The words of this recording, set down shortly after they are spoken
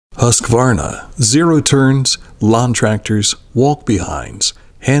Husqvarna, zero turns, lawn tractors, walk-behinds,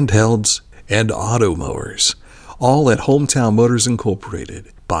 handhelds, and auto mowers. All at Hometown Motors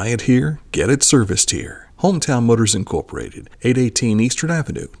Incorporated. Buy it here, get it serviced here. Hometown Motors Incorporated, 818 Eastern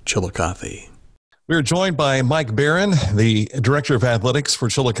Avenue, Chillicothe. We're joined by Mike Barren, the Director of Athletics for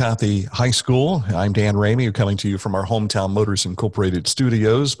Chillicothe High School. I'm Dan Ramey, coming to you from our Hometown Motors Incorporated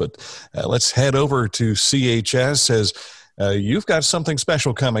studios. But let's head over to CHS as you've got something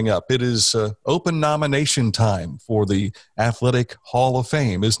special coming up. It is open nomination time for the Athletic Hall of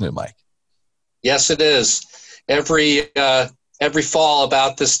Fame, isn't it, Mike? Yes, it is. Every fall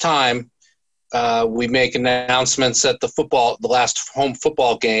about this time, we make announcements at the last home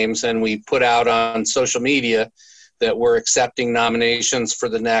football games, and we put out on social media that we're accepting nominations for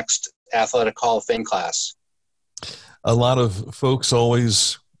the next Athletic Hall of Fame class. A lot of folks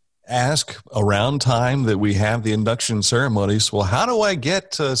always ask around time that we have the induction ceremonies, well, how do I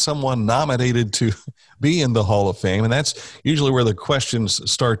get someone nominated to be in the Hall of Fame? And that's usually where the questions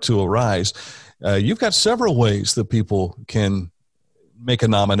start to arise. You've got several ways that people can make a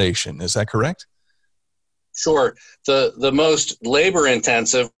nomination. Is that correct? Sure. The most labor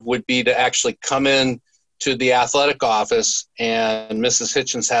intensive would be to actually come in to the athletic office, and Mrs.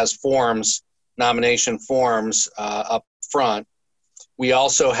 Hitchens has nomination forms up front. We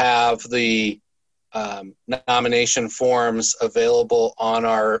also have the nomination forms available on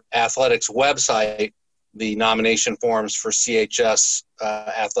our athletics website, the nomination forms for CHS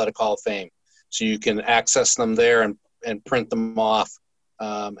Athletic Hall of Fame. So you can access them there and print them off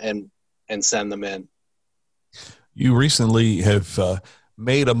and send them in. You recently have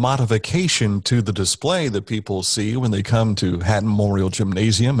made a modification to the display that people see when they come to Hatton Memorial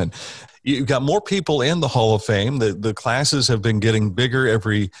Gymnasium, and you've got more people in the Hall of Fame. The classes have been getting bigger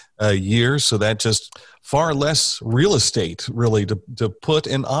every year, so that just far less real estate, really, to put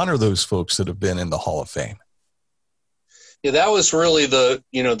and honor those folks that have been in the Hall of Fame. Yeah, that was really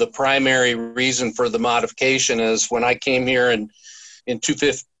the primary reason for the modification. Is when I came here in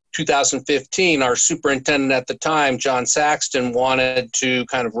 2015, our superintendent at the time, John Saxton, wanted to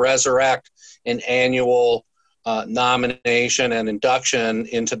kind of resurrect an annual nomination and induction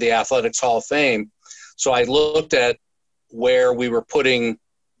into the Athletics Hall of Fame. So I looked at where we were putting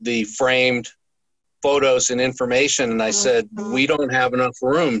the framed photos and information, and I said, we don't have enough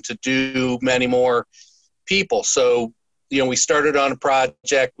room to do many more people. So, we started on a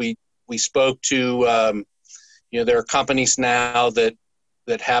project. We spoke to, there are companies now that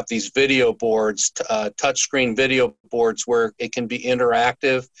have these video boards, touchscreen video boards, where it can be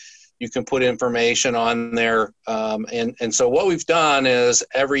interactive. You can put information on there. And so what we've done is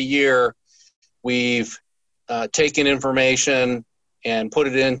every year we've taken information and put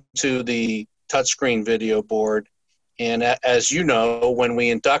it into the touchscreen video board. And as you know, when we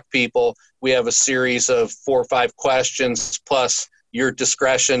induct people, we have a series of 4 or 5 questions plus your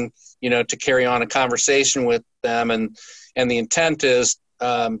discretion, to carry on a conversation with them. And the intent is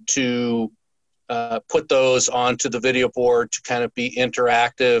to put those onto the video board to kind of be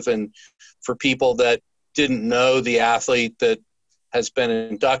interactive, and for people that didn't know the athlete that has been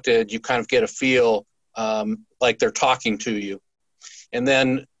inducted, you kind of get a feel like they're talking to you. And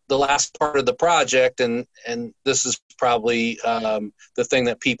then the last part of the project, and this is probably the thing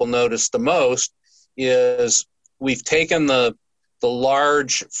that people notice the most, is we've taken the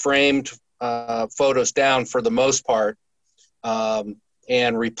large framed photos down for the most part,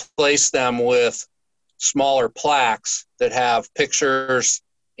 and replace them with smaller plaques that have pictures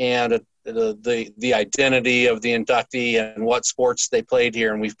and the identity of the inductee and what sports they played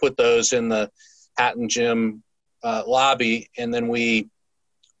here. And we've put those in the Hatton Gym lobby. And then we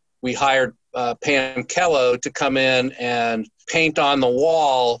hired Pam Kello to come in and paint on the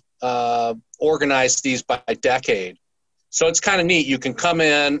wall, organize these by decade. So it's kind of neat. You can come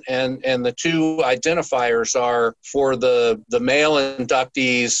in, and the 2 identifiers are for the male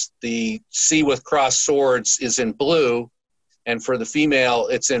inductees, the C with crossed swords is in blue, and for the female,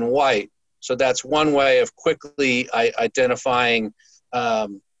 it's in white. So that's one way of quickly identifying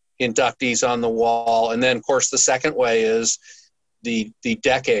inductees on the wall. And then, of course, the second way is the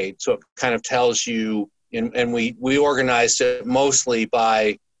decade. So it kind of tells you, and we organized it mostly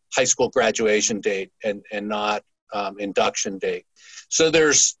by high school graduation date and not induction date. So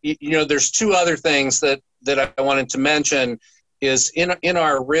there's 2 other things that I wanted to mention is in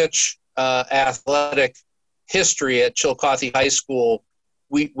our rich athletic history at Chillicothe High School,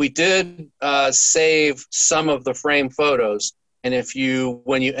 we did save some of the frame photos. And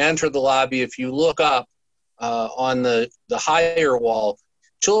when you enter the lobby, if you look up on the higher wall,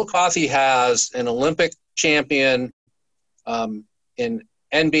 Chillicothe has an Olympic champion in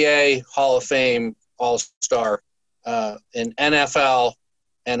NBA Hall of Fame All-Star, an NFL,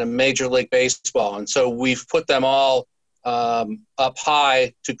 and a Major League Baseball. And so we've put them all up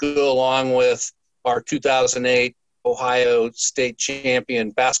high to go along with our 2008 Ohio State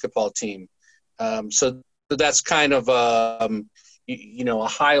champion basketball team. So that's kind of a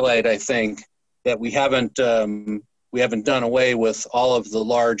highlight, I think, that we haven't done away with all of the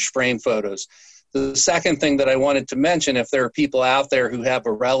large frame photos. The second thing that I wanted to mention, if there are people out there who have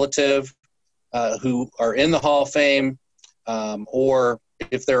a relative who are in the Hall of Fame, or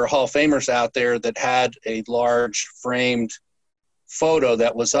if there are Hall of Famers out there that had a large framed photo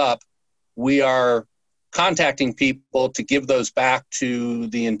that was up, we are contacting people to give those back to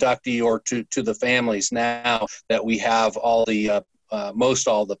the inductee or to the families now that we have all the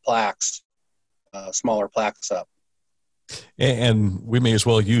all the plaques, smaller plaques up. And we may as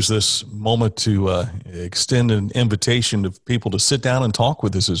well use this moment to extend an invitation to people to sit down and talk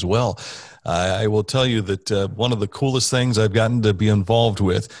with us as well. I will tell you that one of the coolest things I've gotten to be involved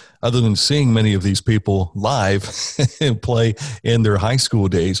with, other than seeing many of these people live and play in their high school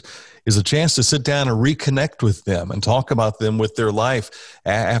days, is a chance to sit down and reconnect with them and talk about them with their life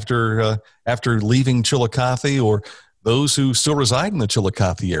after leaving Chillicothe, or those who still reside in the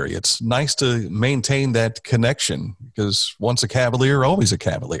Chillicothe area. It's nice to maintain that connection, because once a Cavalier, always a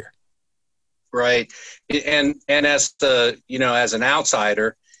Cavalier. Right. And as as an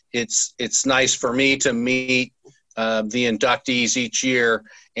outsider, it's nice for me to meet the inductees each year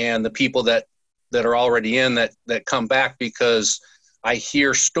and the people that are already in that come back, because I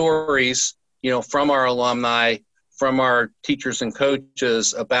hear stories, from our alumni, from our teachers and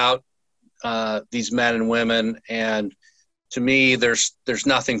coaches about these men and women, and to me, there's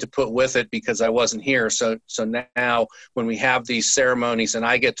nothing to put with it because I wasn't here. So now when we have these ceremonies and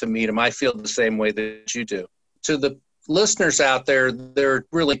I get to meet them, I feel the same way that you do. To the listeners out there, there are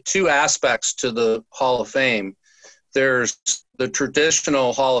really two aspects to the Hall of Fame. There's the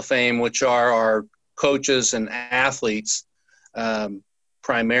traditional Hall of Fame, which are our coaches and athletes,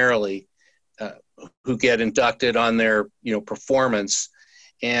 primarily, who get inducted on their performance.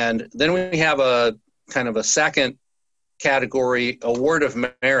 And then we have a kind of a second category, Award of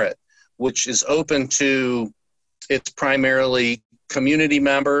Merit, which is open to, it's primarily community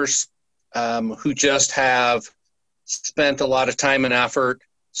members who just have spent a lot of time and effort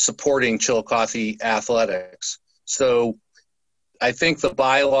supporting Chillicothe athletics. So I think the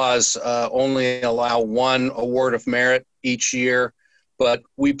bylaws only allow one Award of Merit each year, but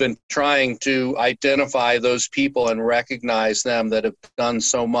we've been trying to identify those people and recognize them that have done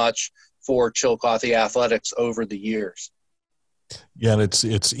so much for Chillicothe athletics over the years. Yeah, and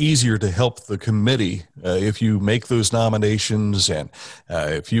it's easier to help the committee if you make those nominations, and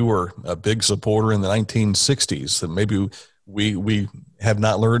if you were a big supporter in the 1960s that maybe we have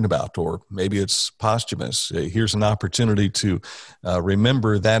not learned about, or maybe it's posthumous. Here's an opportunity to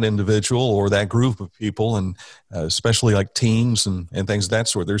remember that individual or that group of people, and especially like teams and things of that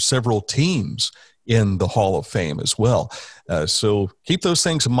sort. There's several teams in the Hall of Fame as well. So keep those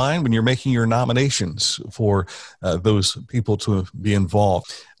things in mind when you're making your nominations for those people to be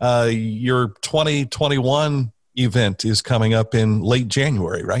involved. Your 2021 event is coming up in late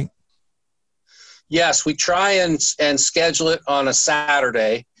January, right? Yes, we try and schedule it on a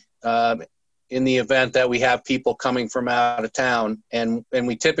Saturday in the event that we have people coming from out of town. And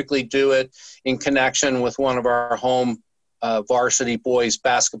we typically do it in connection with one of our home varsity boys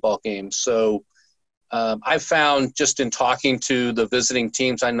basketball games. So I've found, just in talking to the visiting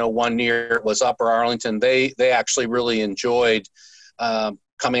teams, I know one year it was Upper Arlington, they actually really enjoyed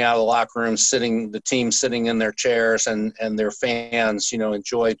coming out of the locker room, the team sitting in their chairs, and their fans,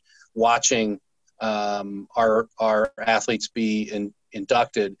 enjoyed watching our athletes be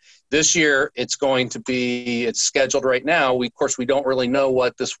inducted. This year it's scheduled right now. Of course, we don't really know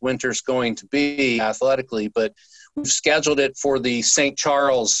what this winter's going to be athletically, but we've scheduled it for the St.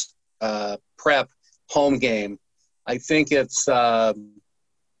 Charles prep home game. I think it's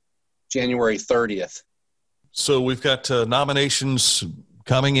January 30th. So we've got nominations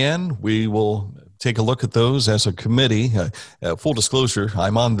coming in. We will take a look at those as a committee. Full disclosure,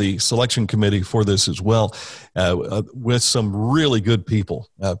 I'm on the selection committee for this as well, with some really good people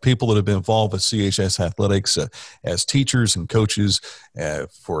that have been involved with CHS athletics as teachers and coaches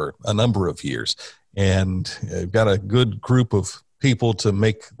for a number of years. And got a good group of people to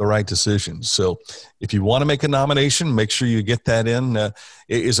make the right decisions. So if you want to make a nomination, make sure you get that in.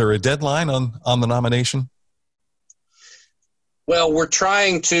 Is there a deadline on the nomination? Well, we're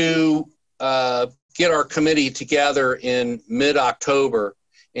trying to get our committee together in mid-October,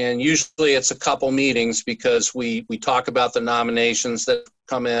 and usually it's a couple meetings because we talk about the nominations that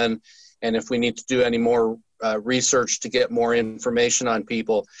come in, and if we need to do any more research to get more information on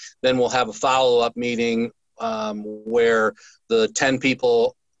people, then we'll have a follow-up meeting where the 10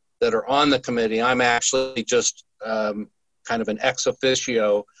 people that are on the committee, I'm actually just kind of an ex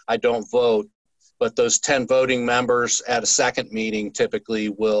officio, I don't vote, but those 10 voting members at a second meeting typically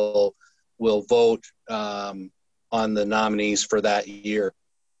will vote on the nominees for that year.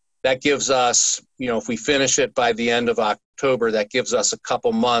 That gives us, if we finish it by the end of October, that gives us a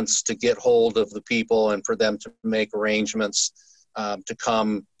couple months to get hold of the people and for them to make arrangements to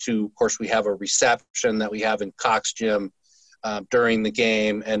come to. Of course, we have a reception that we have in Cox Gym during the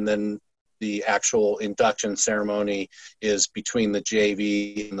game, and then the actual induction ceremony is between the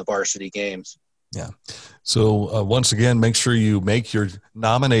JV and the varsity games. Yeah. So once again, make sure you make your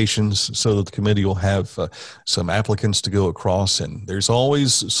nominations so that the committee will have some applicants to go across. And there's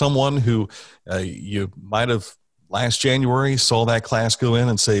always someone who you might have last January saw that class go in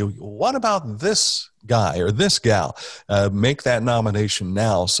and say, what about this guy or this gal? Make that nomination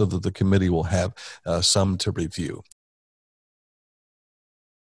now so that the committee will have some to review.